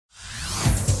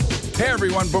Hey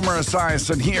everyone, Boomer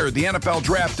Esiason here. The NFL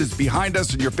Draft is behind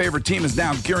us and your favorite team is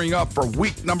now gearing up for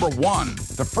week number 1.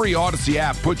 The free Odyssey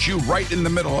app puts you right in the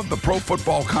middle of the pro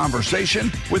football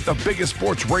conversation with the biggest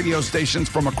sports radio stations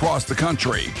from across the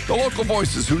country. The local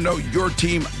voices who know your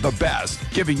team the best,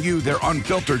 giving you their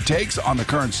unfiltered takes on the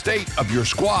current state of your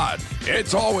squad.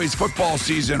 It's always football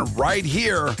season right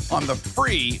here on the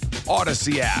free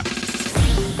Odyssey app.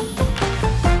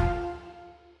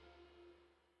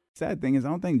 Sad thing is, I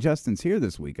don't think Justin's here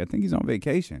this week. I think he's on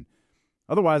vacation.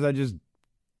 Otherwise, I just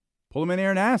pull him in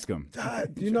here and ask him.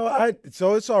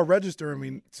 So it's all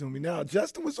registering to me now.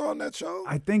 Justin was on that show?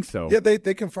 I think so. Yeah,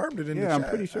 they confirmed it in the chat. I'm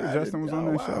pretty sure Justin was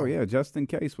on that show. Yeah, Justin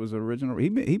Case was original. He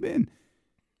been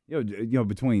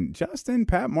between Justin,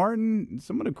 Pat Martin,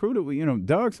 some of the crew that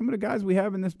Doug, some of the guys we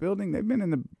have in this building, they've been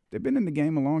in the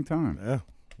game a long time. Yeah,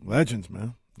 legends,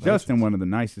 man. Justin, one of the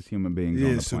nicest human beings on the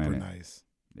planet. Super nice.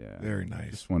 Yeah, very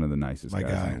nice. Just one of the nicest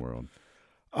guys in the world.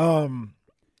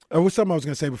 There was something I was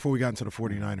going to say before we got into the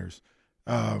 49ers.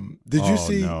 Did you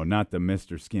see? No, not the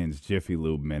Mr. Skins Jiffy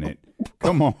Lube minute.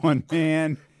 Come on,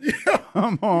 man.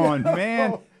 Come on,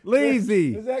 man.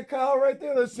 Lazy. Is that Kyle right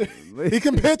there? Let's see. He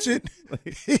can pitch it.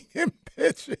 He can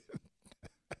pitch it.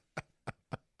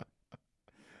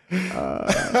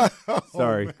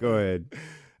 Sorry, go ahead.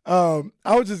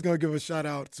 I was just going to give a shout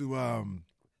out to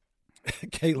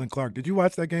Caitlin Clark. Did you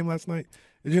watch that game last night?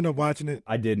 Did you end up watching it?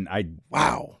 I didn't.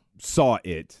 Wow. Saw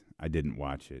it. I didn't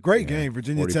watch it. Great game.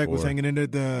 Virginia 44. Tech was hanging in there.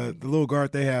 The little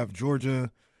guard they have,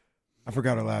 Georgia, I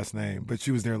forgot her last name, but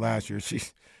she was there last year.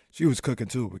 She was cooking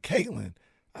too. But Caitlin,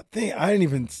 I didn't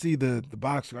even see the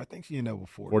box score. I think she ended up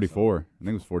with 44. I think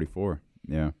it was 44.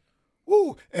 Yeah.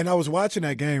 Woo! And I was watching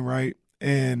that game, right?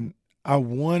 And I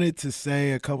wanted to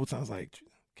say a couple times, like,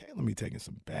 Caitlin be taking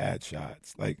some bad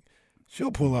shots. Like, she'll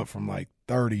pull up from like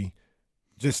 30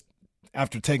 just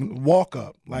after taking walk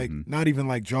up, like not even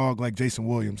like jog like Jason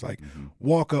Williams, like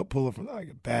walk up, pull up from like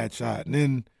a bad shot. And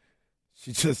then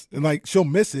she'll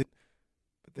miss it,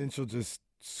 but then she'll just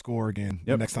score again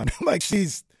the next time. Like,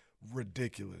 she's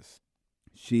ridiculous.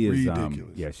 She is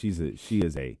ridiculous. She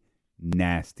is a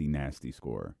nasty, nasty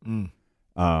scorer.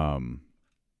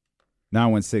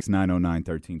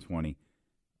 916-909-1320.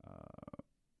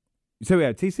 So we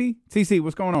have TC? TC,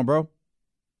 what's going on, bro?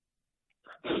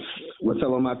 What's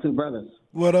up with my two brothers?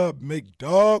 What up,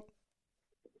 McDog?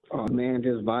 Oh, man,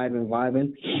 just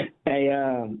vibing. Hey,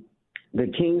 the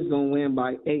Kings going to win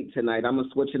by 8 tonight. I'm going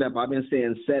to switch it up. I've been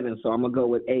saying 7, so I'm going to go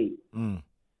with 8. I'm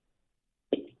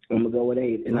going to go with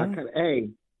 8. And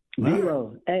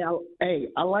D-Lo, I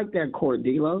like that court,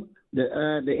 D-Lo.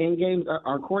 The end game,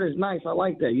 our court is nice. I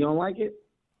like that. You don't like it?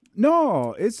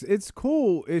 No, it's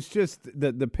cool. It's just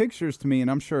the pictures to me,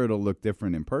 and I'm sure it'll look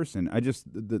different in person. I just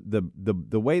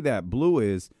the way that blue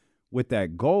is with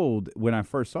that gold. When I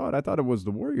first saw it, I thought it was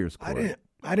the Warriors court.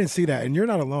 I didn't see that, and you're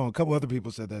not alone. A couple other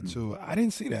people said that too. I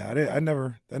didn't see that.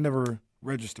 That never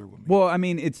registered with me. Well, I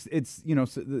mean, it's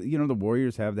the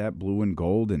Warriors have that blue and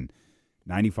gold, and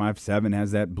 95.7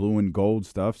 has that blue and gold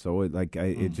stuff. So it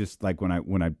just like when I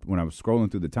was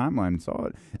scrolling through the timeline and saw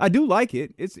it, I do like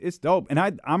it. It's dope. And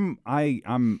I'm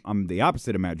the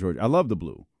opposite of Matt George. I love the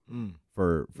blue.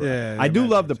 I do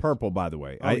love the purple, by the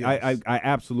way. I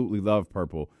absolutely love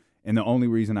purple. And the only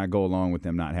reason I go along with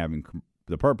them not having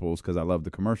the purple is because I love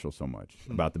the commercial so much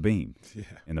about the beam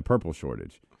and the purple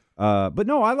shortage. But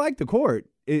no, I like the court.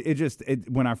 It just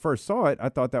when I first saw it, I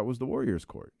thought that was the Warriors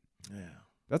court. Yeah,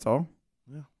 that's all.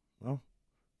 Yeah, well,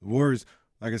 the Warriors,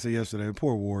 like I said yesterday, the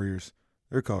poor Warriors,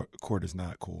 their court is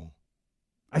not cool.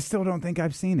 I still don't think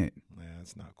I've seen it. Yeah,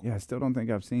 it's not cool. Yeah, I still don't think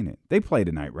I've seen it. They play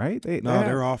tonight, right?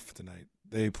 They're off tonight.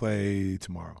 They play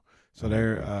tomorrow. So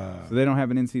so they don't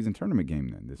have an in-season tournament game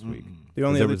then this week. The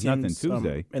only other nothing teams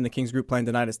Tuesday. in the Kings group playing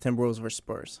tonight is Timberwolves versus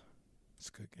Spurs. It's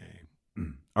a good game.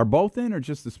 Are both in or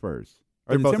just the Spurs?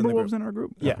 Are the Timberwolves in our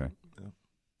group? Yeah.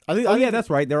 Okay. Yeah. That's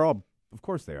right. They're all. Of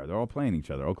course they are. They're all playing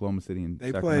each other. Oklahoma City and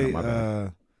they Sacramento.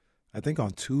 play. I think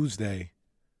on Tuesday,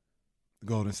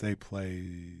 Golden State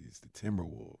plays the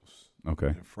Timberwolves. Okay.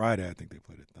 And Friday, I think they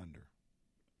play the Thunder.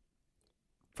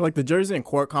 For like the jersey and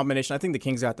court combination, I think the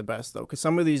Kings got the best though, because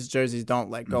some of these jerseys don't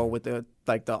go with the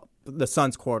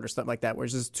Suns court or stuff like that, where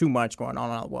it's just too much going on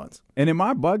all at once. And am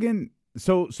I bugging?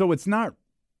 So it's not.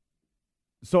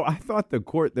 So I thought the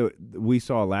court that we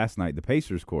saw last night, the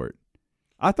Pacers court,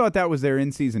 I thought that was their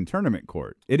in-season tournament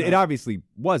court. It obviously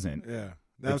wasn't. Yeah,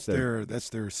 that's their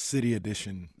city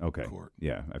edition court.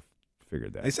 Yeah, I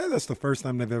figured that. They said that's the first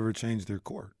time they've ever changed their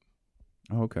court.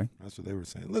 Oh, okay. That's what they were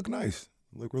saying. Look nice.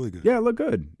 Look really good. Yeah, it looked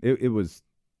good. It was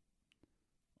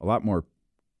a lot more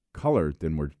color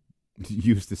than we're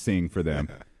used to seeing for them.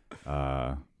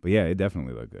 But yeah, it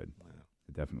definitely looked good. Yeah.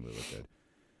 It definitely looked good.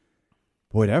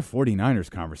 Boy, that 49ers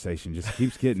conversation just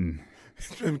keeps getting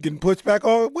pushed back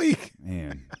all week.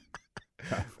 Man.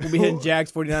 We'll be hitting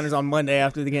Jags 49ers on Monday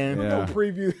after the game. Yeah. No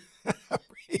preview.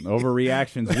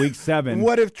 Overreactions, week 7.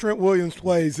 What if Trent Williams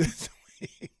plays this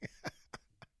week?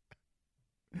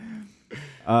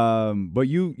 But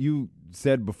you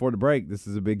said before the break this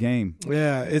is a big game.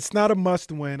 Yeah, it's not a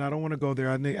must win. I don't want to go there.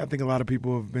 I think a lot of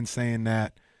people have been saying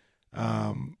that.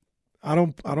 I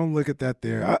don't look at that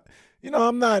there.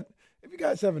 I'm not. If you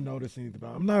guys haven't noticed anything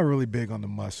about, I'm not really big on the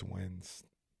must wins,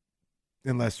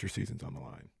 unless your season's on the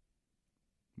line.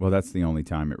 Well, that's the only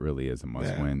time it really is a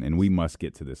must win, and we must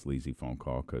get to this Leezy phone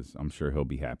call because I'm sure he'll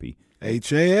be happy.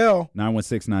 HAL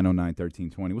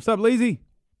 916-909-1320. What's up, Leezy?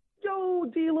 Yo,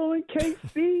 D-Lo and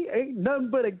KC, ain't nothing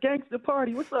but a gangster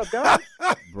party. What's up, guys?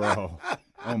 Bro,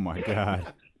 oh my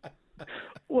God.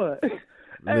 What?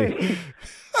 Hey,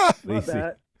 my Leezy.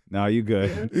 bad. No, you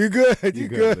good. You good? You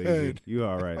good. good? Leezy. You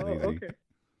all right, Oh, Leezy? okay.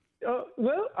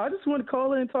 Well, I just want to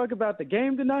call in and talk about the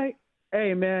game tonight.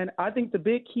 Hey, man, I think the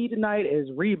big key tonight is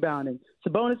rebounding.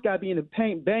 Sabonis got to be in the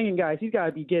paint banging guys. He's got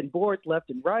to be getting boards left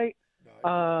and right.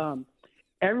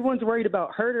 Everyone's worried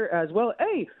about Herter as well.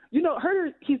 Hey,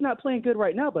 Herter, he's not playing good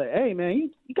right now, but, hey,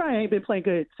 man, he kind of ain't been playing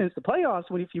good since the playoffs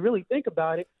if you really think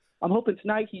about it. I'm hoping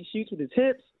tonight he shoots with his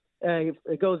hips. If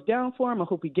it goes down for him, I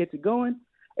hope he gets it going.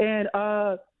 And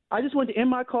I just wanted to end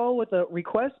my call with a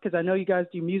request because I know you guys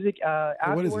do music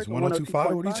afterwards. What is this,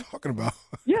 102.5? What are you talking about?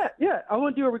 Yeah. I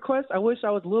want to do a request. I wish I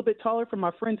was a little bit taller for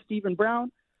my friend Stephen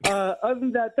Brown. Other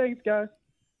than that, thanks, guys.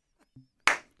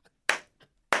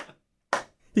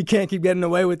 He can't keep getting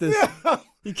away with this. Yeah.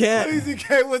 He can't. Leezy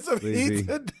came with some heat Leezy.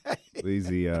 today.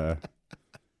 Leezy,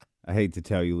 I hate to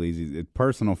tell you, Leezy,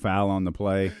 personal foul on the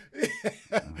play.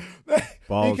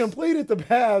 Balls. He completed the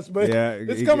pass, but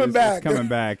it's coming back. It's coming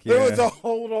back. Yeah. There was a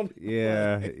hold on.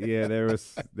 Yeah. There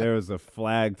was a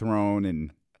flag thrown,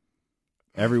 and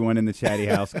everyone in the chatty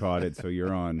house caught it. So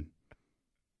you're on.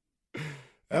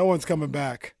 That one's coming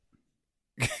back.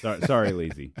 Sorry,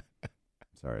 Leezy.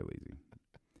 Sorry, Leezy.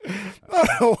 I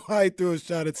don't know why he threw a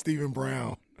shot at Stephen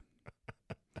Brown.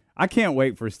 I can't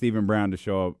wait for Stephen Brown to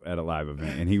show up at a live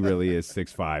event, and he really is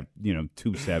 6'5",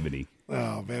 270.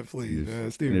 Oh, man,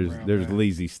 please. Stephen Brown. There's man.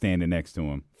 Leezy standing next to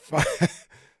him.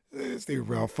 Stephen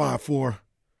Brown, 5'4",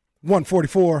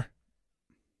 144,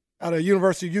 out of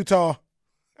University of Utah.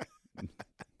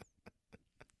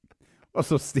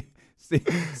 Also,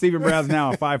 Stephen Brown's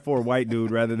now a 5'4" white dude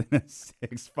rather than a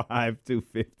 6'5",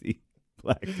 250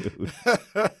 black dude.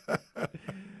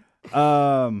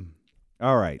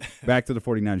 All right, back to the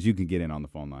 49ers. You can get in on the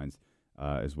phone lines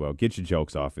as well. Get your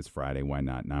jokes off. It's Friday. Why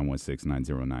not?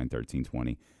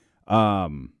 916-909-1320.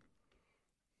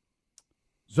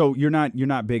 So you're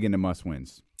not big into must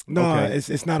wins. No, okay.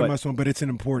 it's not a must win, but it's an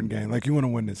important game. Like, you want to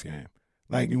win this game.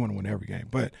 Like, you want to win every game,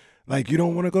 but you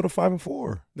don't want to go to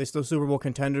 5-4. They still Super Bowl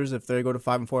contenders if they go to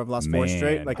 5-4, have lost 4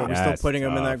 straight. Like, are we still putting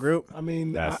them in that group? I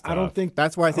mean, That's I don't think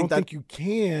that's why I don't think you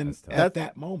can at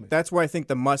that moment. That's where I think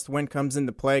the must win comes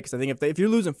into play because I think if you're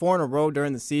losing 4 in a row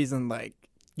during the season, like,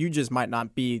 you just might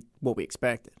not be what we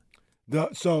expected.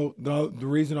 The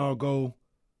reason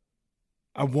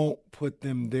I won't put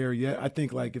them there yet. I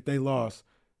think, like, if they lost,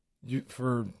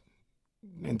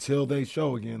 until they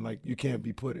show again, like, you can't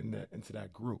be put into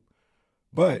that group.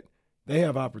 But they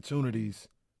have opportunities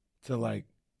to, like,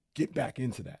 get back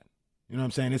into that. You know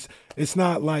what I'm saying? It's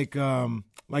not like the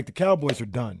Cowboys are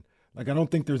done. Like, I don't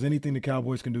think there's anything the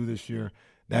Cowboys can do this year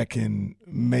that can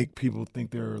make people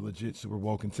think they're a legit Super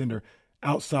Bowl contender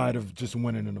outside of just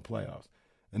winning in the playoffs.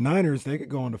 The Niners, they could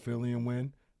go into Philly and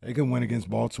win. They can win against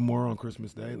Baltimore on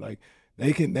Christmas Day. Like,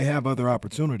 they have other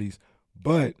opportunities.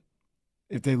 But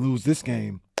if they lose this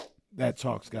game, that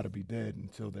talk's got to be dead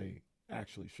until they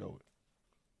actually show it.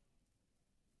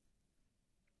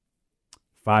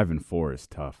 5-4 is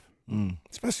tough.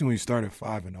 Especially when you start at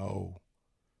 5-0.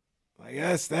 Like,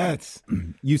 that's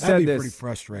You said that'd be this pretty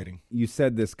frustrating. You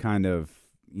said this kind of,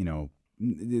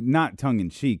 not tongue in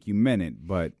cheek. You meant it,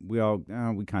 but we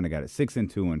kind of got it.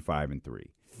 6-2 and 5-3.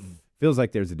 Feels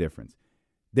like there's a difference.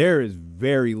 There is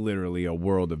very literally a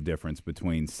world of difference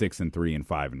between 6-3 and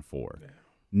 5-4. Yeah.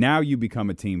 Now you become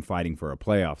a team fighting for a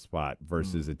playoff spot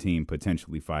versus a team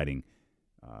potentially fighting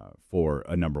for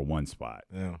a number 1 spot.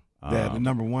 Yeah. The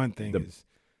number 1 thing is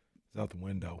out the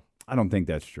window. I don't think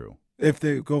that's true. If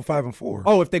they go 5-4.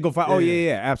 Oh, if they go 5. Yeah,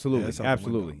 yeah, absolutely, Yeah,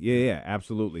 absolutely. Yeah,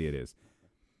 absolutely, it is.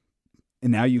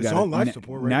 And now you got on life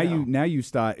support right now. Now you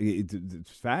start. It's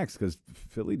facts because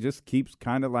Philly just keeps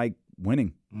kind of like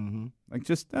winning. Mm-hmm. Like,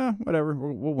 just whatever,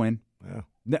 we'll win.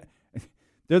 Yeah.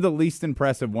 They're the least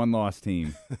impressive 1-loss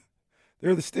team.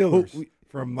 They're the Steelers.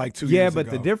 from like 2 years ago. Yeah, but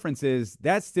the difference is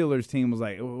that Steelers team was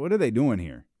like, what are they doing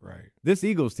here? Right. This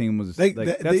Eagles team was The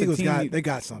that's Eagles a team they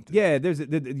got something. Yeah,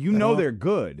 they're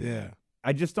good. Yeah.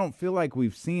 I just don't feel like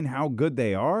we've seen how good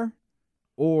they are,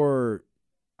 or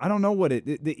I don't know what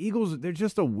the Eagles, they're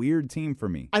just a weird team for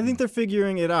me. I think they're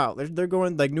figuring it out. They're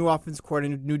going like new offensive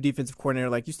coordinator, new defensive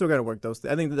coordinator. Like you still got to work those.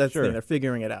 I think that's the thing. They're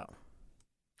figuring it out.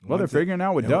 Well, they're figuring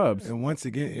out with Dubs. And once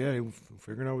again, they're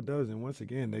figuring out with Dubs. And once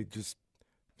again, they just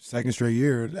second straight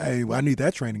year. Hey, I need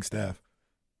that training staff.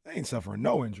 They ain't suffering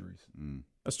no injuries.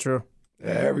 That's true.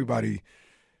 Everybody,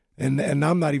 and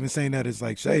I'm not even saying that as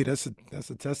like shade. That's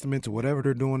a testament to whatever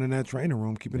they're doing in that training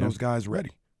room, keeping those guys ready.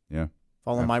 Yeah.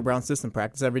 Follow Mike Brown's system.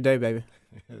 Practice every day, baby.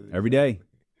 Every day.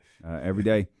 Every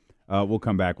day. We'll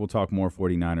come back. We'll talk more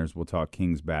 49ers. We'll talk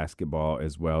Kings basketball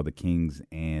as well. The Kings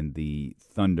and the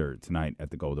Thunder tonight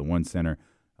at the Golden One Center.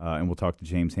 And we'll talk to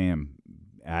James Ham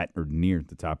at or near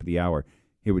the top of the hour.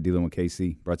 Here with Dealing with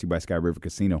KC, brought to you by Sky River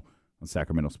Casino on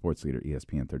Sacramento Sports Leader,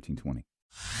 ESPN 1320.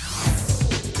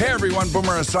 Hey everyone,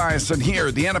 Boomer Esiason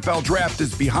here. The NFL Draft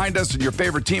is behind us and your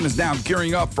favorite team is now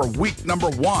gearing up for week number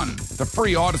 1. The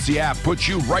free Odyssey app puts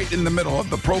you right in the middle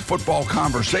of the pro football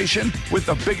conversation with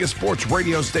the biggest sports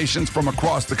radio stations from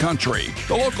across the country.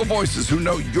 The local voices who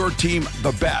know your team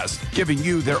the best, giving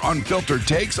you their unfiltered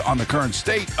takes on the current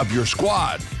state of your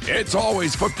squad. It's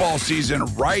always football season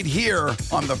right here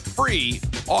on the free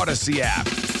Odyssey app.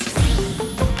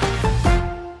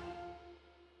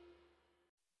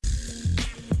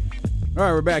 All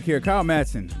right, we're back here. Kyle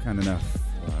Madson, kind enough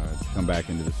to come back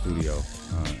into the studio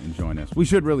and join us. We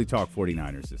should really talk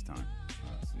 49ers this time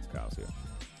since Kyle's here.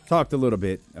 Talked a little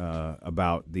bit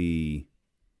about the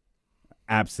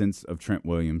absence of Trent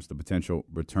Williams, the potential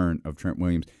return of Trent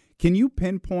Williams. Can you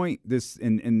pinpoint this,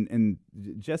 and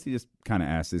Jesse just kind of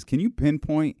asked this, can you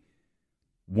pinpoint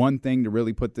one thing to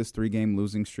really put this 3-game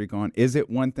losing streak on? Is it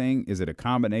one thing? Is it a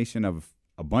combination of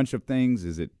a bunch of things?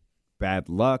 Is it bad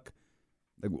luck?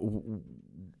 Like,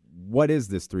 what is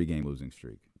this 3-game losing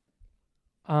streak?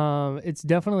 It's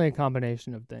definitely a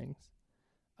combination of things.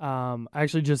 I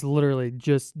actually just literally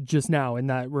just now in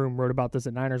that room wrote about this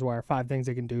at Niners Wire, 5 things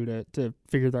they can do to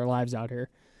figure their lives out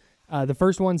here. The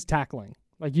first one's tackling.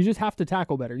 Like, you just have to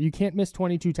tackle better. You can't miss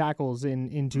 22 tackles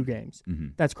in 2 games. Mm-hmm.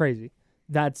 That's crazy.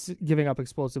 That's giving up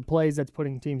explosive plays. That's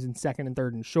putting teams in second and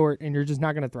third and short, and you're just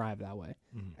not going to thrive that way.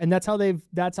 Mm-hmm. And that's how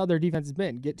their defense has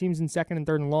been. Get teams in second and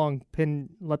third and long,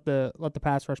 let the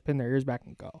pass rush pin their ears back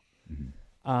and go.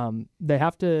 Mm-hmm. They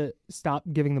have to stop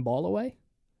giving the ball away.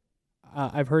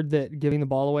 I've heard that giving the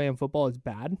ball away in football is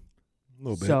bad. A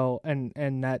little bit. So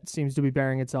and that seems to be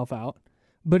bearing itself out.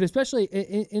 But especially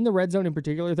in the red zone in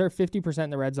particular, they're 50% in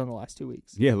the red zone the last 2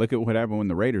 weeks. Yeah, look at what happened when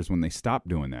the Raiders when they stopped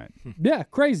doing that. Yeah,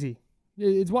 crazy.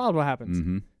 It's wild what happens.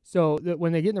 Mm-hmm. So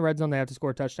when they get in the red zone, they have to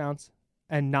score touchdowns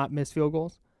and not miss field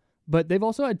goals. But they've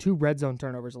also had 2 red zone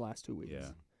turnovers the last 2 weeks. Yeah.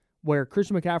 Where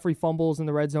Christian McCaffrey fumbles in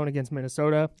the red zone against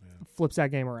Minnesota, flips that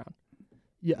game around.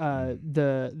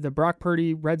 The Brock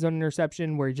Purdy red zone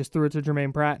interception where he just threw it to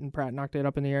Jermaine Pratt and Pratt knocked it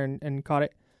up in the air and caught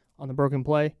it on the broken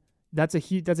play. That's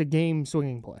a game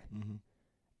swinging play. Mm-hmm.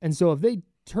 And so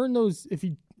if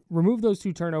you remove those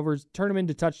 2 turnovers, turn them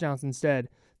into touchdowns instead,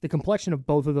 the complexion of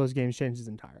both of those games changes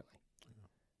entirely.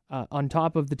 On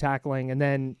top of the tackling, and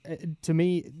then to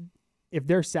me, if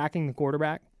they're sacking the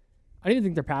quarterback, I don't even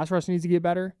think their pass rush needs to get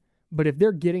better. But if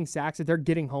they're getting sacks, if they're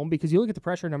getting home, because you look at the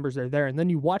pressure numbers that are there, and then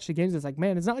you watch the games, it's like,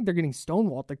 man, it's not like they're getting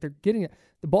stonewalled. Like they're getting it.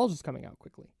 The ball's just coming out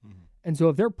quickly. Mm-hmm. And so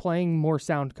if they're playing more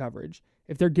sound coverage,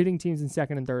 if they're getting teams in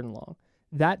second and third and long,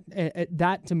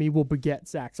 that to me will beget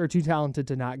sacks. They're too talented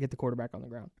to not get the quarterback on the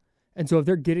ground. And so if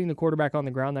they're getting the quarterback on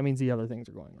the ground, that means the other things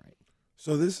are going right.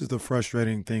 So this is the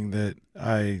frustrating thing that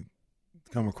I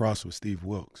come across with Steve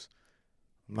Wilks.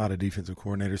 I'm not a defensive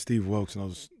coordinator. Steve Wilks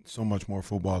knows so much more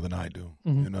football than I do.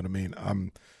 Mm-hmm. You know what I mean?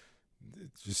 I'm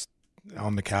just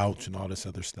on the couch and all this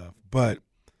other stuff. But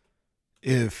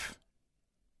if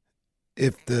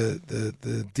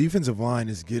the defensive line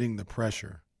is getting the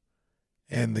pressure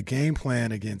and the game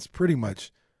plan against pretty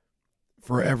much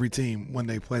for every team when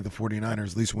they play the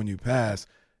 49ers, at least when you pass,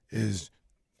 is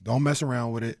don't mess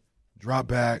around with it, drop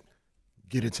back,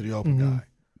 get it to the open guy.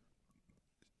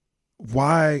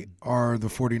 Why are the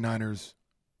 49ers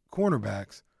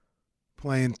cornerbacks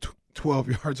playing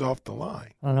 12 yards off the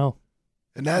line? I don't know.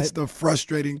 And that's the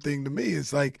frustrating thing to me.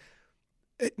 It's like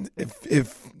if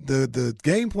the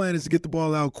game plan is to get the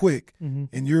ball out quick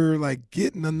and you're like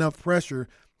getting enough pressure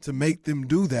to make them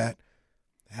do that,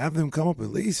 have them come up at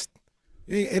least.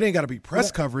 It ain't got to be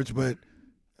press coverage, but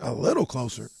a little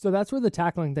closer. So that's where the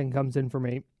tackling thing comes in for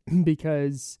me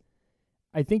because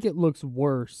I think it looks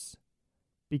worse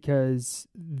because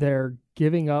they're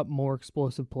giving up more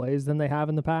explosive plays than they have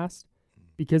in the past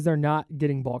because they're not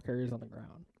getting ball carriers on the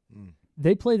ground.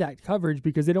 They play that coverage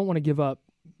because they don't want to give up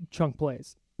chunk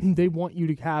plays. They want you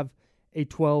to have a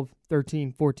 12,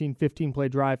 13, 14, 15 play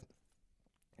drive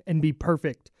and be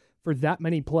perfect for that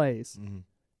many plays,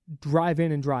 drive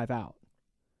in and drive out.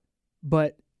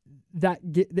 But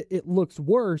it looks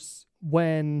worse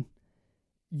when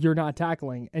you're not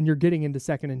tackling and you're getting into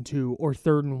 2nd and 2 or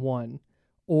 3rd and 1,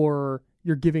 or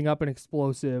you're giving up an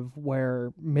explosive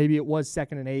where maybe it was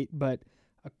 2nd and 8, but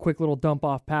a quick little dump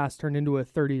off pass turned into a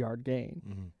 30-yard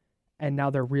gain. And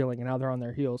now they're reeling and now they're on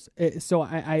their heels. So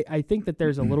I think that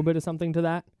there's a little bit of something to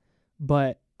that,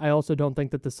 but I also don't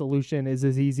think that the solution is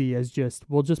as easy as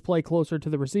we'll just play closer to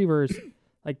the receivers,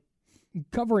 like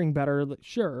covering better,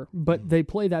 sure, but they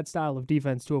play that style of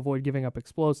defense to avoid giving up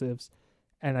explosives,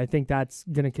 and I think that's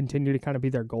going to continue to kind of be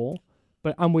their goal.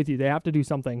 But I'm with you. They have to do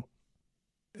something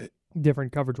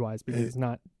different coverage-wise because it's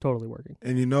not totally working.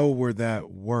 And you know where that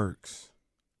works,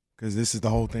 because this is the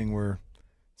whole thing where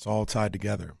it's all tied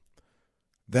together.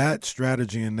 That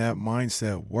strategy and that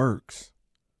mindset works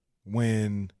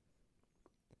when,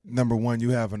 number one,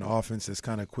 you have an offense that's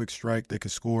kind of quick strike. They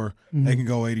can score. They can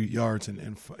go 80 yards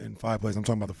in 5 plays. I'm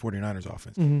talking about the 49ers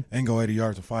offense. They can go 80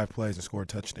 yards in 5 plays and score a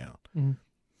touchdown.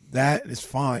 That is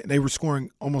fine. They were scoring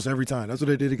almost every time. That's what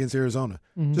they did against Arizona.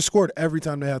 Just scored every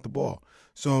time they had the ball.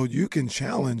 So you can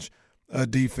challenge a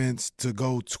defense to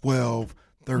go 12,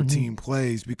 13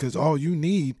 plays because all you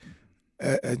need,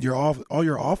 all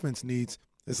your offense needs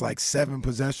is like 7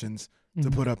 possessions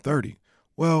to put up 30.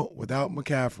 Well, without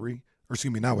McCaffrey, or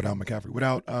excuse me, not without McCaffrey,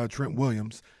 without Trent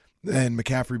Williams, and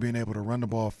McCaffrey being able to run the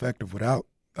ball effective without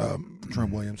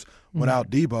Trent Williams, without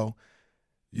Debo,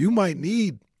 you might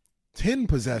need 10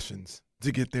 possessions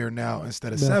to get there now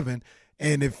instead of 7.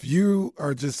 And if you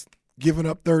are just giving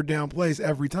up 3rd down plays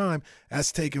every time,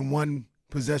 that's taking 1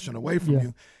 possession away from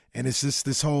you. And it's just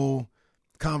this whole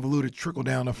convoluted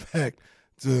trickle-down effect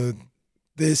to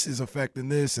this is affecting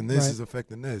this and this is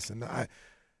affecting this. And I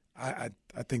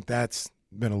think that's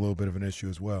been a little bit of an issue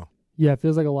as well. Yeah, it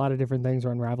feels like a lot of different things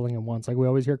are unraveling at once. Like we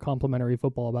always hear complimentary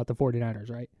football about the 49ers,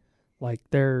 right? Like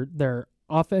their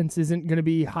offense isn't going to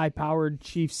be high-powered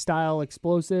Chiefs-style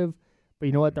explosive, but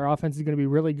you know what? Their offense is going to be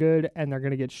really good, and they're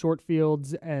going to get short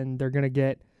fields, and they're going to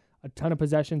get a ton of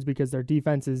possessions because their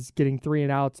defense is getting 3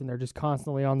 and outs, and they're just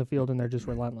constantly on the field, and they're just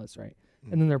relentless, right?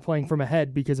 And then they're playing from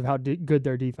ahead because of how good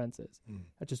their defense is.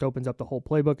 That just opens up the whole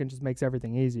playbook and just makes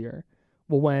everything easier.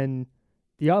 Well, when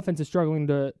the offense is struggling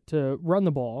to run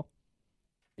the ball,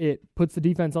 it puts the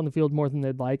defense on the field more than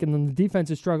they'd like, and then the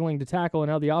defense is struggling to tackle, and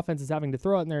now the offense is having to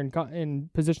throw it in there in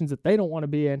positions that they don't want to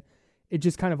be in. It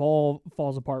just kind of all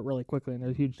falls apart really quickly, and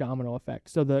there's a huge domino effect.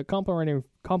 So the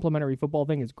complementary football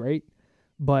thing is great,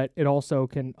 but it also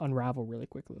can unravel really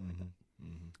quickly.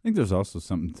 I think there's also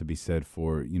something to be said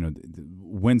for, the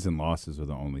wins and losses are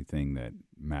the only thing that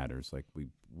matters. Like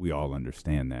we all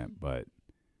understand that, but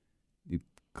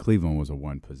Cleveland was a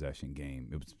 1-possession game.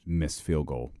 It was missed field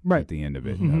goal at the end of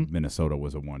it. Minnesota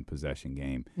was a 1-possession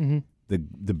game.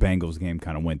 The Bengals game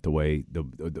kind of went the way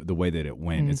that it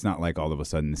went. It's not like all of a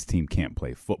sudden this team can't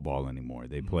play football anymore.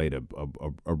 They played a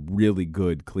really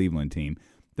good Cleveland team.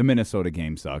 The Minnesota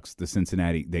game sucks. The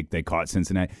Cincinnati they caught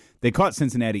Cincinnati. They caught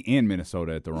Cincinnati and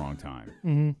Minnesota at the wrong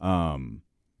time.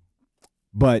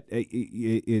 But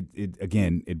it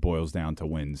again it boils down to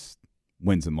wins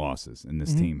and losses, and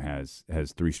this team has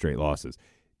 3 straight losses.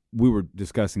 We were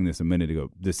discussing this a minute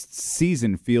ago. This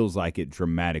season feels like it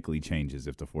dramatically changes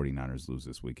if the 49ers lose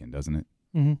this weekend, doesn't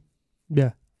it?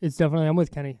 Yeah, it's definitely. I'm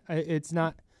with Kenny. It's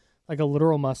not like a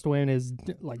literal must-win is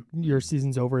like your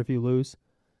season's over if you lose,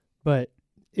 but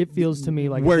it feels to me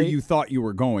like where you thought you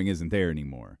were going isn't there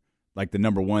anymore. Like the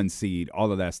number 1 seed,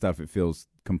 all of that stuff, it feels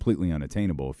completely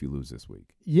unattainable if you lose this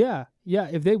week. Yeah.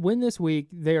 If they win this week,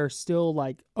 they are still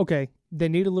like, okay, they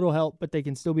need a little help, but they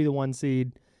can still be the 1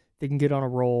 seed. They can get on a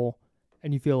roll,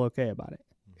 and you feel okay about it.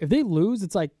 If they lose,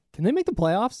 it's like, can they make the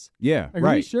playoffs? Yeah,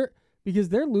 Are you sure? Because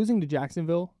they're losing to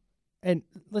Jacksonville, and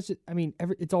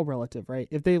it's all relative, right?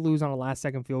 If they lose on a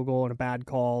last-second field goal and a bad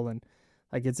call, and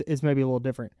like it's maybe a little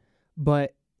different.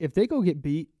 But if they go get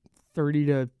beat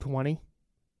 30-20,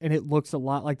 and it looks a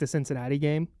lot like the Cincinnati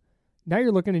game, now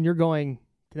you're looking and you're going,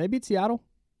 can they beat Seattle?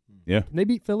 Yeah. Can they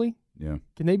beat Philly? Yeah.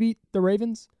 Can they beat the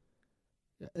Ravens?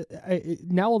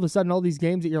 Now all of a sudden all these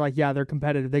games that you're like, yeah, they're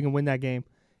competitive, they can win that game,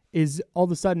 is all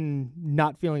of a sudden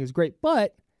not feeling as great.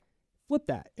 But flip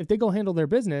that. If they go handle their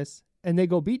business and they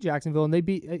go beat Jacksonville,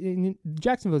 and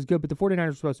Jacksonville is good, but the 49ers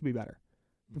are supposed to be better.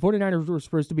 The 49ers were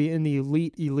supposed to be in the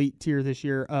elite tier this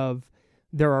year of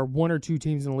there are 1 or 2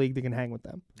 teams in the league that can hang with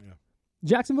them. Yeah.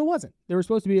 Jacksonville wasn't. They were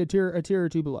supposed to be a tier or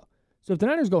two below. So if the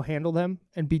Niners go handle them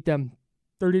and beat them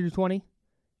 30-20,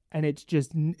 and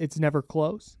it's never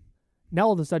close, now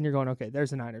all of a sudden you're going, okay, there's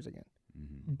the Niners again.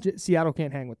 Mm-hmm. Seattle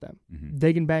can't hang with them. Mm-hmm.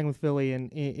 They can bang with Philly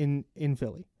in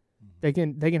Philly.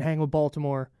 Mm-hmm. They can hang with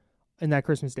Baltimore in that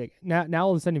Christmas Day. Now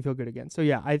all of a sudden you feel good again. So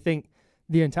yeah, I think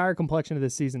the entire complexion of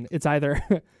this season, it's either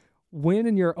win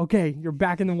and you're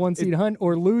back in the 1 seed hunt,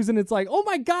 or lose and it's like, oh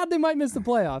my God, they might miss the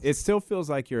playoffs. It still feels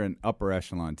like you're an upper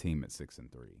echelon team at 6-3.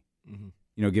 Mm-hmm.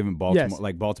 You know, given Baltimore, yes.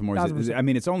 like Baltimore's. I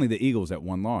mean, it's only the Eagles at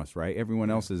 1 loss, right?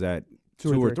 Everyone else is at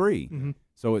two or three. Mm-hmm.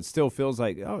 So it still feels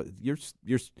like, oh, you're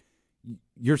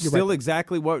still right.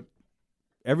 Exactly what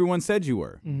everyone said you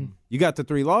were. Mm-hmm. You got the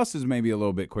 3 losses maybe a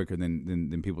little bit quicker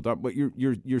than people thought, but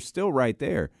you're still right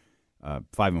there.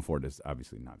 5-4 does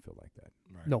obviously not feel like that.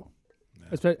 Right. No,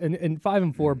 and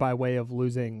 5-4 by way of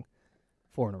losing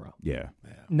 4 in a row. Yeah.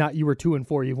 Not you were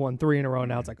 2-4, you've won 3 in a row.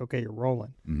 Now it's like, okay, you're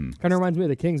rolling. Mm-hmm. Kind of reminds me of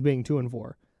the Kings being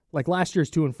 2-4. Like last year's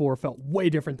 2-4 felt way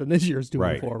different than this year's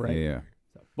 2-4, right? Yeah.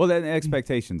 So. Well, then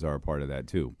expectations are a part of that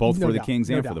too, both for the Kings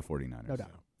and for the 49ers. No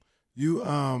doubt. You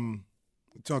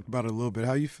talked about it a little bit.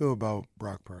 How you feel about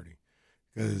Brock Purdy?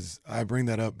 Because I bring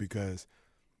that up because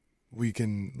we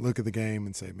can look at the game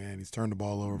and say, man, he's turned the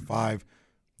ball over 5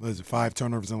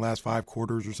 turnovers in the last 5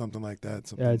 quarters or something like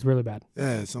that. Yeah, it's really bad.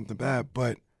 Yeah, it's something bad.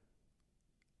 But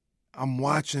I'm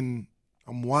watching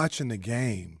the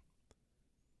game,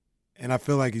 and I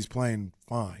feel like he's playing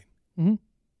fine. Mm-hmm.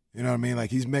 You know what I mean?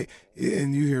 Like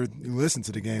and you listen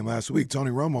to the game last week,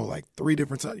 Tony Romo, like 3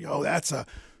 different times. Yo, that's a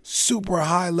super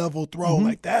high level throw. Mm-hmm.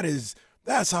 Like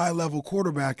that's high level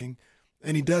quarterbacking.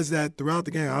 And he does that throughout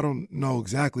the game. I don't know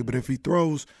exactly, but if he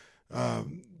throws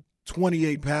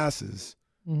 28 passes,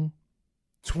 mm-hmm.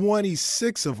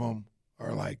 26 of them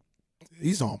are like,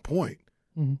 he's on point.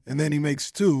 Mm-hmm. And then he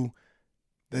makes 2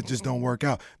 that just don't work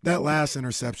out. That last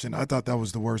interception, I thought that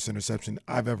was the worst interception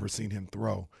I've ever seen him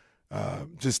throw.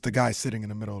 Just the guy sitting in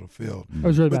the middle of the field. That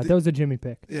was really bad. That was a Jimmy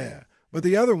pick. Yeah. But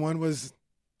the other one was,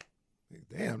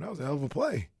 damn, that was a hell of a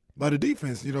play by the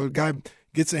defense. You know, the guy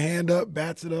gets a hand up,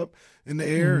 bats it up in the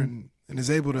air, mm-hmm. and is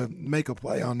able to make a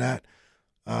play on that.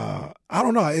 I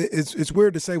don't know. It's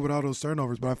weird to say with all those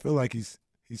turnovers, but I feel like he's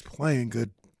playing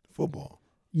good football.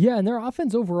 Yeah, and their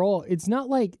offense overall, it's not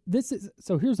like this is.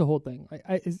 So here's the whole thing.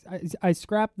 I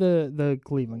scrapped the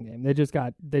Cleveland game. They just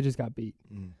got beat,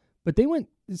 but they went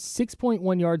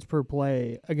 6.1 yards per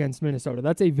play against Minnesota.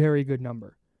 That's a very good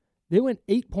number. They went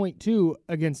 8.2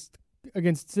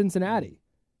 against Cincinnati.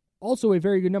 Also a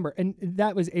very good number. And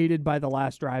that was aided by the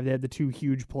last drive. They had the 2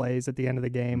 huge plays at the end of the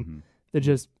game. Mm-hmm. That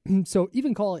just, so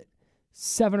even call it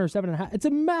 7 or 7.5. It's a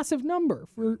massive number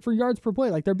for yards per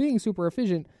play. Like, they're being super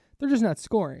efficient. They're just not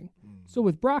scoring. Mm-hmm. So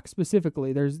with Brock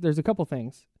specifically, there's a couple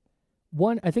things.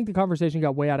 One, I think the conversation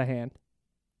got way out of hand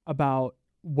about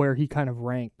where he kind of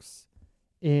ranks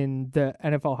in the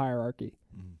NFL hierarchy.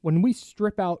 Mm-hmm. When we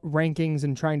strip out rankings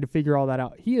and trying to figure all that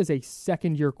out, he is a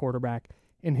second-year quarterback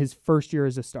in his first year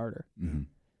as a starter. Mm-hmm.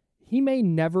 He may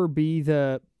never be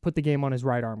the put the game on his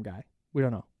right arm guy. We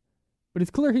don't know. But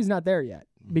it's clear he's not there yet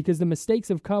because the mistakes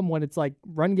have come when it's like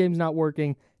run game's not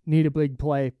working, need a big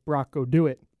play, Brock, go do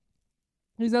it.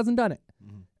 He just hasn't done it.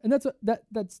 Mm-hmm. And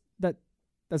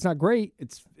that's not great.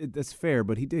 That's fair,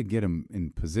 but he did get him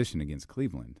in position against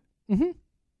Cleveland. Mm-hmm.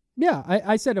 Yeah,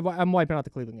 I said I'm wiping out the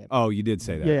Cleveland game. Oh, you did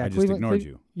say that. Yeah, I just ignored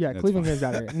you. Yeah, that's Cleveland fine. game's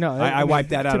out of here. No, I wiped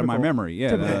that out typical. of my memory.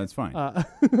 Yeah, no, that's fine.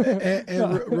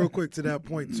 And real quick to that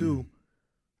point too,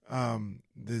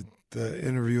 the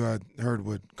interview I heard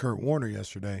with Kurt Warner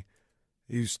yesterday,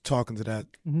 he was talking to that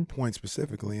point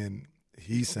specifically, and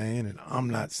he's saying, and I'm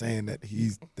not saying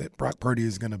that Brock Purdy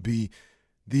is going to be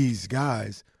these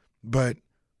guys, but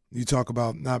you talk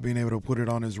about not being able to put it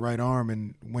on his right arm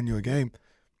and win you a game.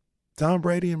 Tom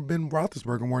Brady and Ben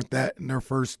Roethlisberger weren't that in their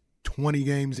first 20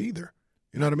 games either.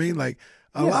 You know what I mean? Like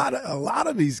a lot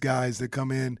of these guys that come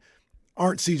in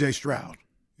aren't C.J. Stroud.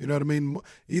 You know what I mean?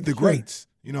 The greats.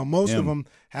 You know, most of them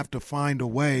have to find a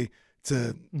way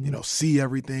to see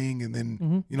everything and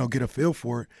then get a feel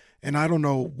for it. And I don't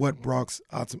know what Brock's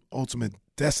ultimate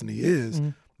destiny is,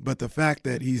 but the fact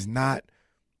that he's not,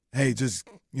 hey, just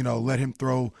let him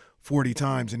throw 40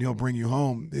 times and he'll bring you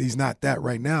home. He's not that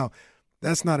right now.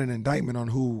 That's not an indictment on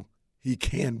who he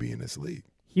can be in this league.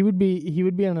 He would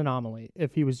be an anomaly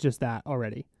if he was just that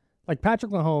already. Like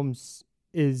Patrick Mahomes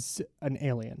is an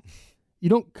alien. You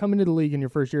don't come into the league in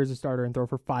your first year as a starter and throw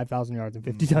for 5,000 yards and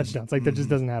 50 touchdowns. Like that just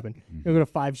doesn't happen. You'll go to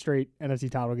 5 straight NFC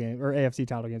title games or AFC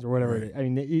title games or whatever it is. I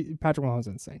mean, Patrick Mahomes is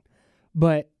insane.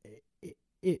 But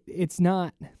it's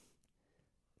not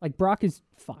like Brock is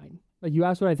fine. Like you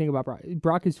asked what I think about Brock.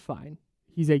 Brock is fine.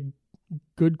 He's a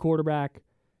good quarterback.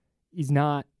 He's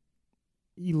not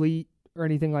elite or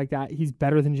anything like that. He's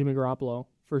better than Jimmy Garoppolo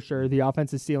for sure. The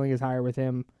offensive ceiling is higher with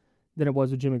him than it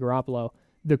was with Jimmy Garoppolo.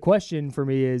 The question for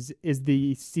me is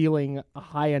the ceiling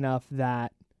high enough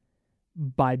that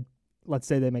by, let's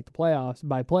say they make the playoffs,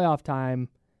 by playoff time,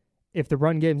 if the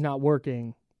run game's not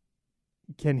working,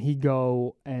 can he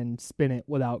go and spin it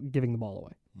without giving the ball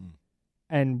away?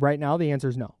 And right now the answer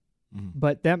is no.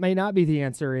 But that may not be the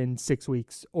answer in 6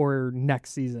 weeks or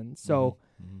next season. So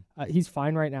he's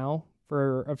fine right now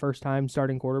for a first-time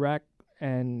starting quarterback,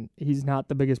 and he's not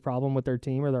the biggest problem with their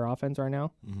team or their offense right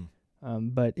now.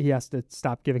 But he has to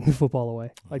stop giving the football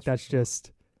away. Like, that's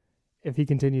just, if he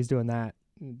continues doing that,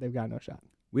 they've got no shot.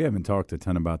 We haven't talked a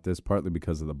ton about this, partly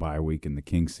because of the bye week and the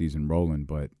Kings season rolling,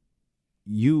 but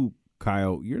you,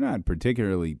 Kyle, you're not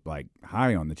particularly, like,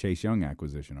 high on the Chase Young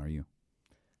acquisition, are you?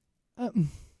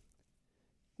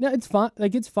 No, it's fine.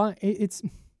 Like, it's fine.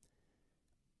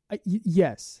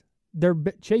 Yes.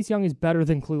 Chase Young is better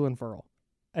than Cleveland Ferrell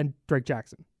and Drake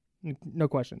Jackson. No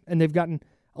question. And they've gotten,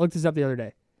 I looked this up the other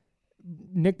day.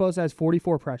 Nick Bosa has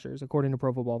 44 pressures, according to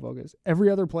Pro Football Focus. Every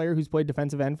other player who's played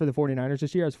defensive end for the 49ers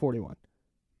this year has 41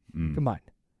 combined.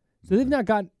 So they've not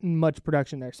gotten much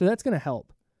production there. So that's going to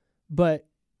help. But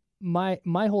my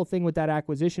whole thing with that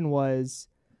acquisition was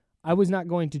I was not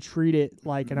going to treat it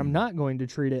like, and I'm not going to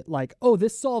treat it like, oh,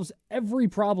 this solves every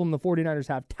problem the 49ers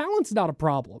have. Talent's not a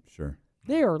problem. Sure.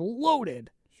 They are loaded.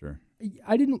 Sure.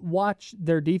 I didn't watch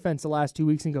their defense the last 2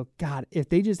 weeks and go, God, if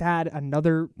they just had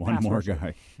another one more rusher,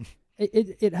 guy.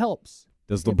 It helps.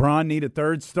 Does LeBron need a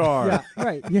third star? Yeah,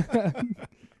 right. Yeah.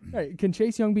 Right. Can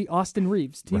Chase Young be Austin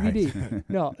Reeves? TBD. Right.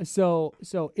 No. So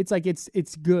it's like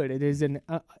it's good. It is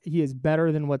he is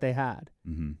better than what they had,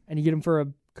 and you get him for a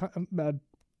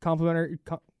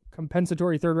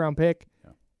compensatory third round pick.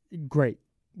 Yeah. Great,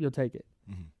 you'll take it.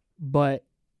 But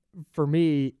for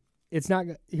me, it's not.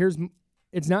 Chase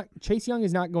Young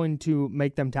is not going to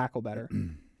make them tackle better.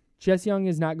 Chase Young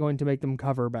is not going to make them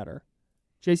cover better.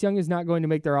 Chase Young is not going to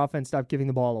make their offense stop giving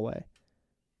the ball away.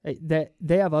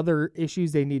 They have other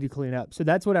issues they need to clean up. So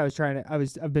that's what I've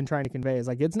been trying to convey is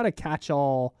like, it's not a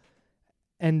catch-all,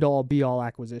 end-all, be-all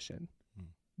acquisition.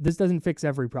 This doesn't fix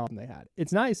every problem they had.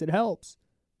 It's nice, it helps,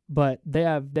 but they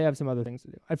have some other things to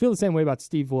do. I feel the same way about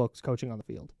Steve Wilkes coaching on the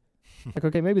field. Like,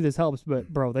 okay, maybe this helps,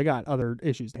 but bro, they got other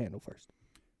issues to handle first.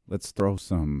 Let's throw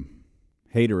some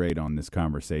haterade on this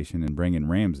conversation and bring in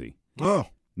Ramsey. Oh.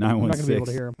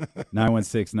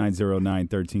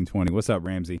 916-909-1320. What's up,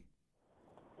 Ramsey?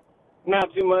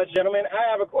 Not too much, gentlemen. I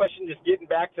have a question just getting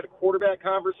back to the quarterback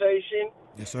conversation.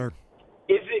 Yes, sir.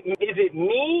 Is it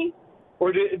me,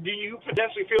 or do you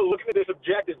potentially feel, looking at this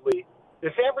objectively,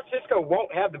 that San Francisco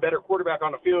won't have the better quarterback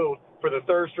on the field for the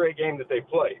third straight game that they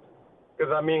played?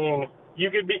 Because, I mean, you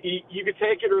could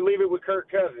take it or leave it with Kirk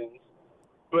Cousins,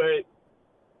 but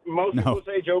most people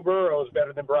say Joe Burrow is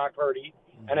better than Brock Purdy.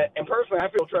 And personally, I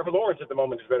feel Trevor Lawrence at the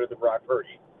moment is better than Brock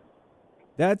Purdy.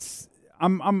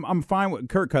 I'm fine with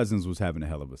Kirk Cousins was having a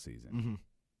hell of a season,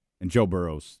 and Joe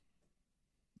Burrow's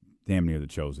damn near the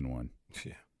chosen one.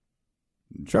 Yeah,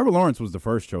 Trevor Lawrence was the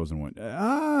first chosen one.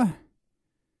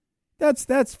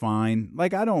 That's fine.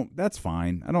 Like that's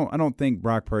fine. I don't think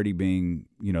Brock Purdy being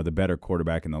the better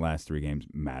quarterback in the last 3 games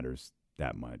matters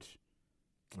that much.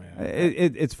 Yeah.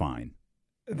 It's fine.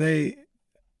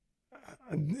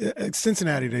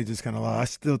 Cincinnati, they just kind of lost. I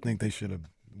still think they should have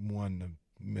won the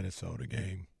Minnesota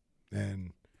game.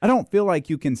 And I don't feel like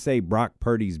you can say Brock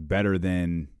Purdy's better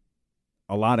than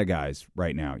a lot of guys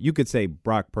right now. You could say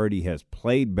Brock Purdy has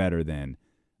played better than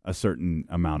a certain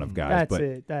amount of guys. That's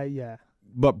it. Yeah.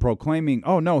 But proclaiming,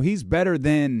 oh, no, he's better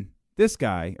than this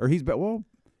guy, or he's better. Well,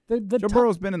 Joe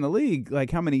Burrow's been in the league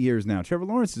like how many years now? Trevor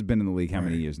Lawrence has been in the league how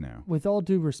many years now? With all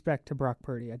due respect to Brock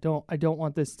Purdy, I don't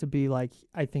want this to be like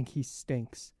I think he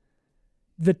stinks.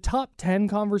 The top 10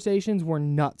 conversations were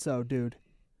nutso, dude.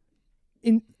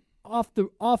 Off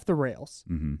the rails.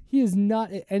 He has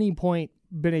not at any point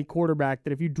been a quarterback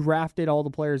that if you drafted all the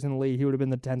players in the league, he would have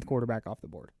been the 10th quarterback off the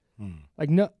board. Like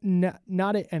not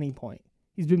at any point.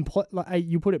 He's been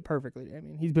you put it perfectly. I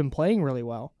mean, he's been playing really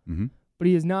well. But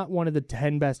he is not one of the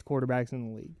 10 best quarterbacks in the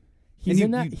league. He's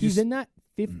in that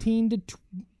 15 to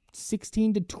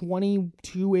 16 to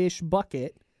 22-ish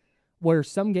bucket where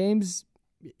some games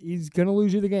he's going to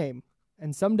lose you the game.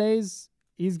 And some days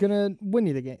he's going to win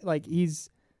you the game. Like,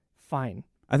 he's fine.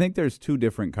 I think there's 2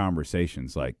 different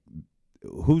conversations. Like,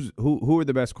 who are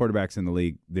the best quarterbacks in the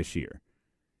league this year?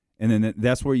 And then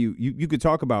that's where you could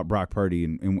talk about Brock Purdy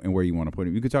and where you want to put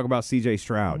him. You could talk about C.J.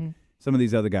 Stroud. Some of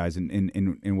these other guys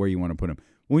and where you want to put them.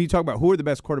 When you talk about who are the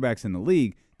best quarterbacks in the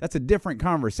league, that's a different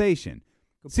conversation.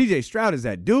 C.J. Stroud is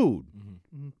that dude.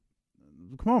 Mm-hmm.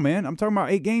 Come on, man. I'm talking about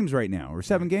 8 games right now or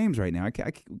 7 games right now.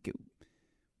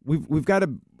 We've got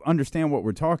to understand what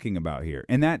we're talking about here,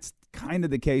 and that's kind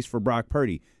of the case for Brock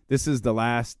Purdy. This is the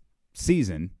last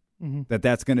season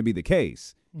that's going to be the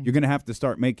case. You're going to have to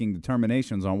start making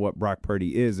determinations on what Brock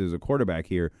Purdy is as a quarterback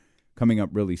here coming up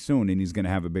really soon, and he's going to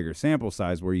have a bigger sample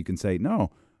size where you can say,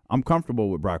 no, I'm comfortable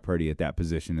with Brock Purdy at that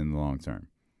position in the long term.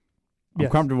 I'm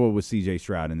comfortable with C.J.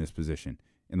 Stroud in this position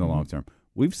in the long term.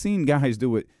 We've seen guys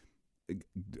do it.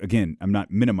 Again, I'm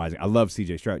not minimizing. I love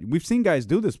C.J. Stroud. We've seen guys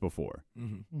do this before.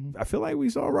 I feel like we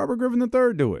saw Robert Griffin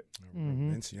III do it.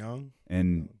 Vince Young.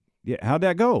 And, how'd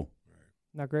that go?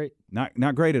 Not great.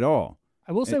 Not great at all.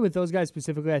 I will say with those guys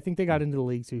specifically, I think they got into the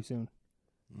league too soon.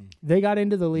 They got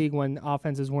into the league when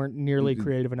offenses weren't nearly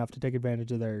creative enough to take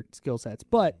advantage of their skill sets.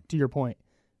 But to your point,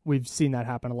 we've seen that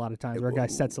happen a lot of times where a guy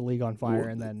sets the league on fire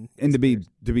and then. And to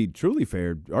be truly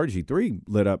fair, RG3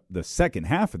 lit up the second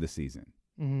half of the season.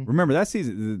 Remember that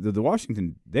season, the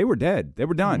Washington, they were dead. They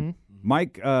were done.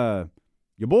 Mike, your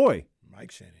boy,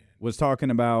 Mike Shanahan, was talking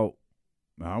about,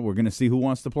 we're going to see who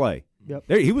wants to play. Yep.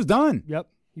 He was done. Yep.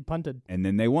 He punted. And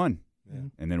then they won.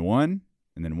 And then won,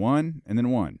 and then won, and then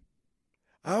won.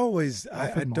 I always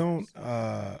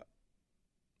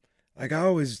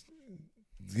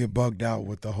get bugged out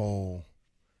with the whole,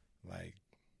 like,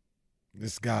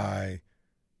 this guy,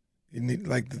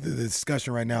 like the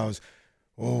discussion right now is,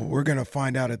 well, we're going to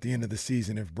find out at the end of the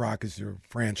season if Brock is your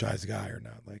franchise guy or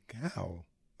not. Like, how?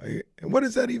 Like, and what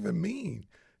does that even mean?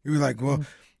 You're like, well,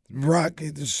 Brock,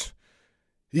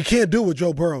 he can't do what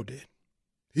Joe Burrow did.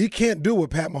 He can't do what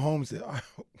Pat Mahomes did.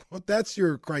 Well, that's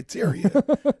your criteria.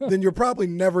 Then you're probably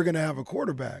never going to have a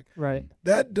quarterback. Right.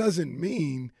 That doesn't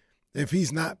mean if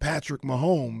he's not Patrick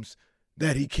Mahomes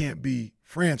that he can't be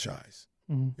franchise.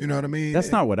 You know what I mean?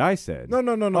 That's not what I said. No.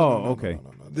 Okay.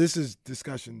 No. This is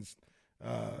discussions.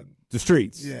 The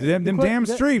streets. Yeah. Them damn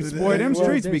streets, boy. Them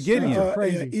streets be getting you.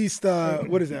 Crazy. East,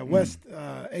 what is that? West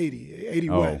 80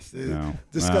 West.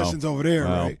 Discussions over there,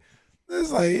 right? It's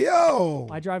like, yo.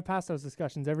 I drive past those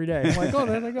discussions every day. I'm like, oh,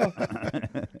 there they go.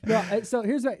 No, so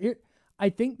I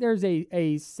think there's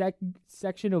a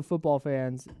section of football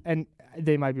fans, and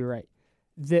they might be right,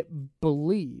 that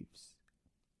believes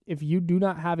if you do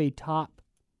not have a top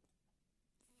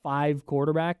 5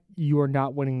 quarterback, you are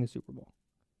not winning the Super Bowl.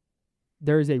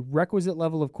 There is a requisite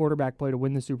level of quarterback play to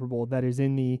win the Super Bowl that is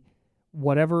in the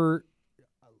whatever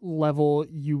level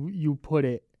you put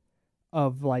it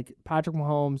of like Patrick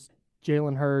Mahomes,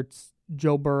 Jalen Hurts,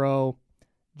 Joe Burrow,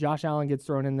 Josh Allen gets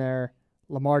thrown in there,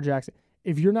 Lamar Jackson.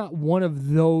 If you're not one of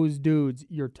those dudes,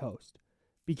 you're toast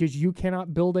because you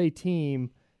cannot build a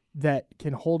team that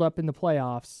can hold up in the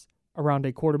playoffs around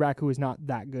a quarterback who is not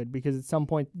that good because at some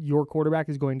point your quarterback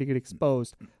is going to get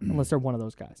exposed unless they're one of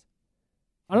those guys.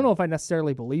 I don't know if I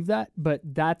necessarily believe that, but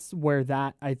that's where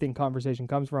that, I think, conversation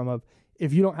comes from of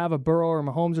if you don't have a Burrow or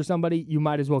Mahomes or somebody, you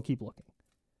might as well keep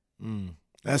looking.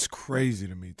 That's crazy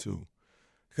to me, too.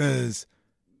 Because,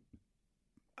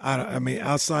 I mean,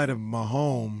 outside of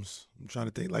Mahomes, I'm trying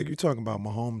to think, like you're talking about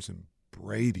Mahomes and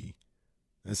Brady,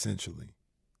 essentially.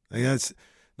 Like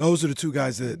those are the two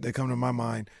guys that come to my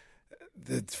mind.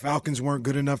 The Falcons weren't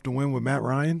good enough to win with Matt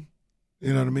Ryan.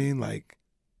 You know what I mean? Like,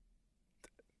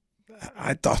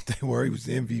 I thought they were. He was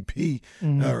the MVP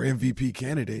or MVP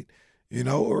candidate,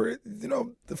 or,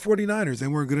 the 49ers, they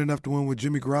weren't good enough to win with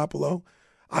Jimmy Garoppolo.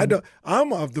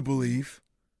 I'm of the belief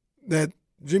that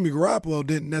Jimmy Garoppolo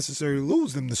didn't necessarily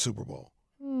lose them the Super Bowl.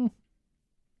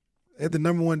 They had the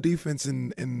number 1 defense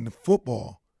in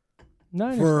football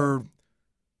for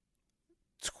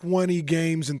 20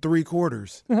 games in 3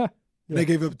 quarters. Yeah. They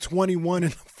gave up 21 in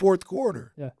the 4th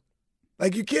quarter. Yeah.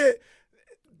 Like, you can't.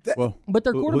 But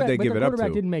their quarterback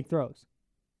didn't make throws.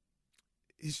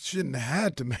 He shouldn't have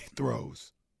had to make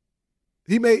throws.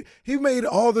 He made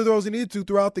all the throws he needed to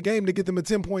throughout the game to get them a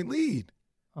 10-point lead.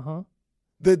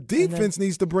 The defense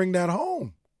needs to bring that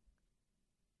home.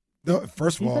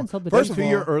 First of all, to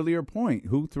your earlier point,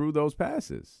 who threw those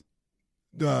passes?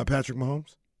 Patrick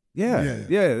Mahomes.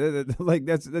 Yeah. Like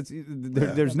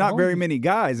there's not very many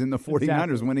guys in the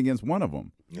 49ers win against one of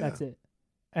them. Yeah. That's it.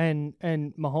 And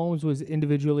Mahomes was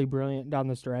individually brilliant down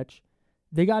the stretch.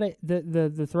 They got it.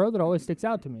 The throw that always sticks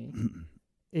out to me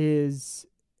is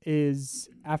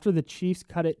after the Chiefs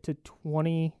cut it to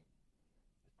 20,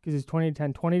 because it's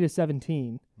 20-10,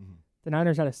 20-17. The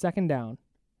Niners had a second down,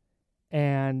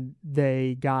 and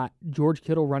they got George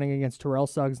Kittle running against Terrell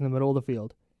Suggs in the middle of the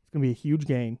field. It's going to be a huge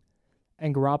gain.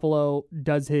 And Garoppolo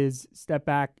does his step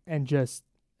back and just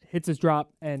hits his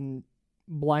drop and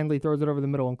blindly throws it over the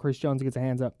middle, and Chris Jones gets a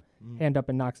hand up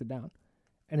and knocks it down.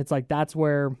 And it's like that's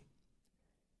where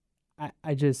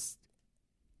I just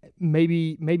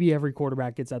maybe every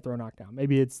quarterback gets that throw knocked down.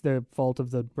 Maybe it's the fault of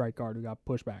the right guard who got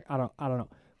pushed back. I don't know.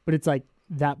 But it's like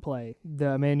that play,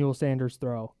 the Emmanuel Sanders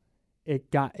throw, it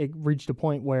reached a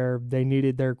point where they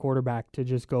needed their quarterback to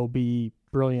just go be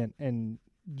brilliant, and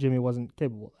Jimmy wasn't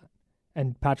capable of that.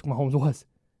 And Patrick Mahomes was.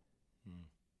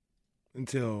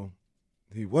 Until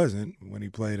he wasn't when he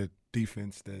played a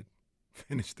defense that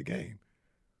finished the game.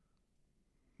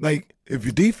 Like, if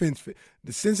your defense –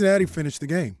 the Cincinnati finished the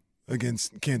game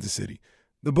against Kansas City.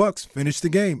 The Bucs finished the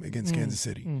game against Kansas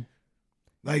City.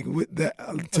 Like, with that,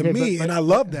 and I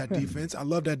love that defense. I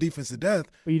love that defense to death.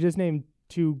 But you just named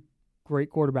two great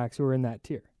quarterbacks who are in that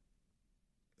tier.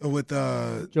 With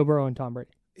Joe Burrow and Tom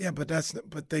Brady. Yeah,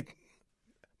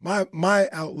 my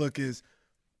outlook is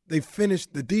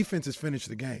the defense has finished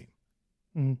the game.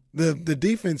 Mm-hmm. The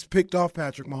defense picked off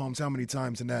Patrick Mahomes how many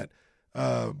times in that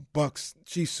Bucs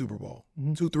Chiefs Super Bowl?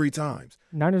 2-3 times.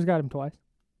 Niners got him twice.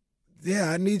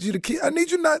 Yeah, I need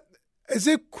you not. Is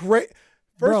it great?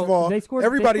 First of all,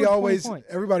 everybody always like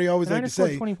to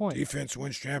say defense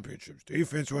wins championships.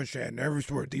 Defense wins championships. In every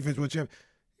sport, defense wins championships.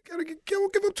 You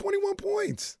gotta give up 21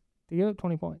 points. They give up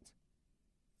 20 points.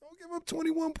 Don't give up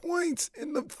 21 points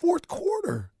in the fourth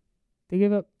quarter. They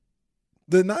gave up.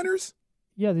 The Niners?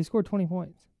 Yeah, they scored 20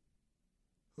 points.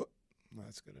 No,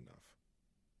 that's good enough.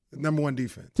 The number one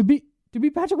defense. To beat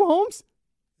Patrick Mahomes?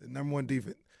 The number one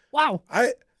defense. Wow.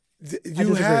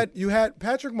 You had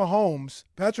Patrick Mahomes.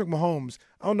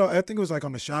 I don't know. I think it was like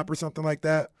on the Shop or something like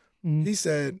that. Mm-hmm. He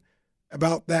said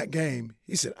about that game.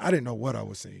 He said, "I didn't know what I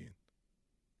was seeing.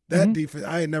 That defense.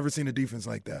 I had never seen a defense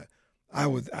like that. I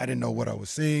didn't know what I was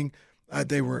seeing.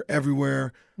 They were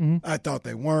everywhere. I thought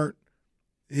they weren't.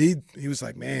 He was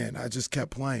like, man, I just kept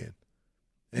playing,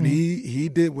 and he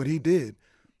did what he did.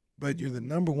 But you're the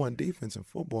number one defense in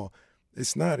football.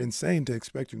 It's not insane to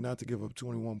expect you not to give up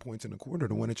 21 points in a quarter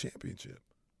to win a championship.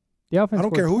 The offense I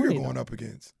don't care who 20, you're going up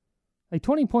against. Like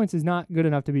 20 points is not good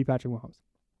enough to beat Patrick Mahomes.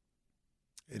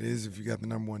 It is if you got the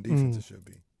number one defense. It should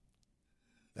be.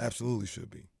 Absolutely should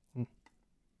be.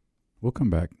 We'll come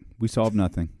back. We solve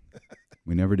nothing.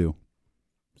 We never do.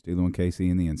 Steelo and Casey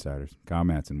and the Insiders. Kyle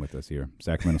Madson with us here.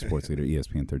 Sacramento Sports Leader,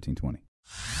 ESPN 1320.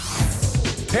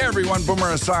 Hey everyone, Boomer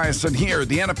Esiason here.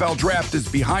 The NFL Draft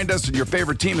is behind us and your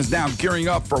favorite team is now gearing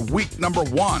up for week number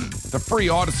 1. The free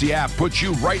Odyssey app puts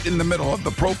you right in the middle of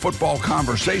the pro football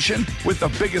conversation with the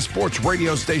biggest sports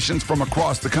radio stations from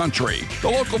across the country. The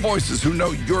local voices who know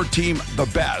your team the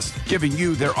best, giving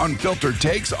you their unfiltered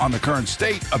takes on the current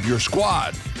state of your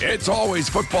squad. It's always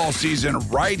football season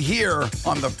right here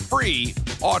on the free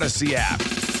Odyssey app.